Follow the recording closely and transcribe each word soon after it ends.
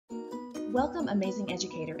Welcome, amazing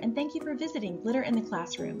educator, and thank you for visiting Glitter in the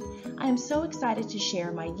Classroom. I am so excited to share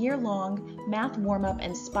my year-long math warm-up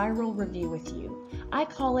and spiral review with you. I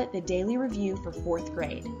call it the Daily Review for 4th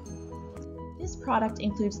grade. This product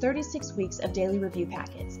includes 36 weeks of daily review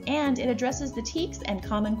packets, and it addresses the TEKS and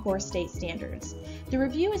Common Core state standards. The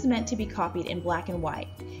review is meant to be copied in black and white.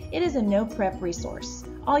 It is a no-prep resource.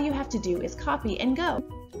 All you have to do is copy and go.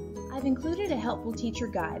 I've included a helpful teacher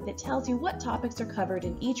guide that tells you what topics are covered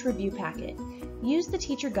in each review packet. Use the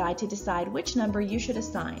teacher guide to decide which number you should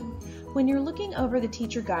assign. When you're looking over the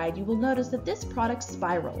teacher guide, you will notice that this product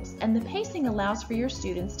spirals, and the pacing allows for your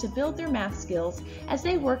students to build their math skills as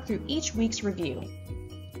they work through each week's review.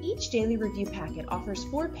 Each daily review packet offers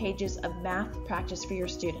 4 pages of math practice for your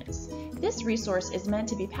students. This resource is meant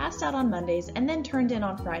to be passed out on Mondays and then turned in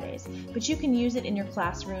on Fridays, but you can use it in your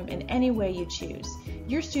classroom in any way you choose.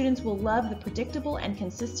 Your students will love the predictable and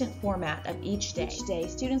consistent format of each day. Each day,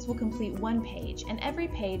 students will complete 1 page, and every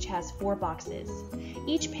page has 4 boxes.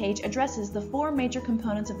 Each page addresses the 4 major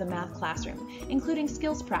components of the math classroom, including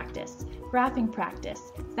skills practice, graphing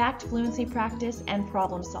practice, fact fluency practice, and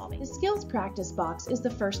problem solving. The skills practice box is the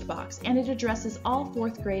first box, and it addresses all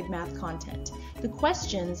 4th grade math content. The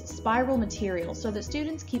questions spiral material so that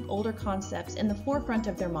students keep older concepts in the forefront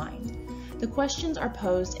of their mind. The questions are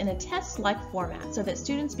posed in a test-like format so that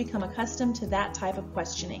students become accustomed to that type of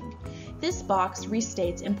questioning. This box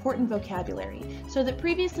restates important vocabulary so that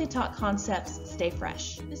previously taught concepts stay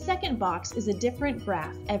fresh. The second box is a different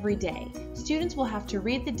graph every day. Students will have to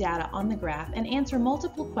read the data on the graph and answer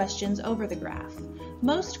multiple questions over the graph.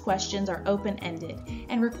 Most questions are open-ended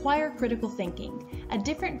and require critical thinking. A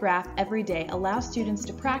different graph every day allows students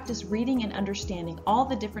to practice reading and understanding all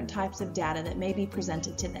the different types of data that may be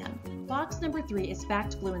presented to them. Box number 3 is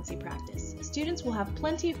fact fluency practice. Students will have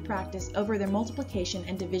plenty of practice over their multiplication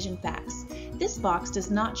and division facts. This box does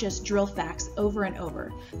not just drill facts over and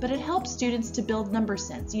over, but it helps students to build number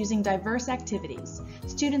sense using diverse activities.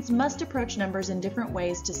 Students must approach numbers in different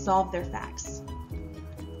ways to solve their facts.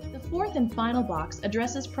 The 4th and final box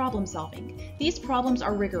addresses problem solving. These problems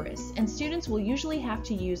are rigorous, and students will usually have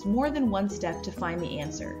to use more than one step to find the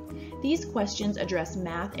answer. These questions address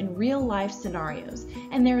math in real-life scenarios,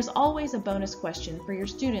 and there is always a bonus question for your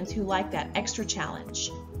students who like that extra challenge.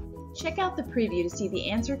 Check out the preview to see the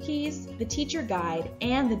answer keys, the teacher guide,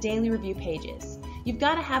 and the daily review pages. You've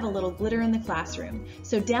got to have a little glitter in the classroom,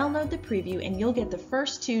 so download the preview and you'll get the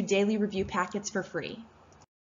first 2 daily review packets for free.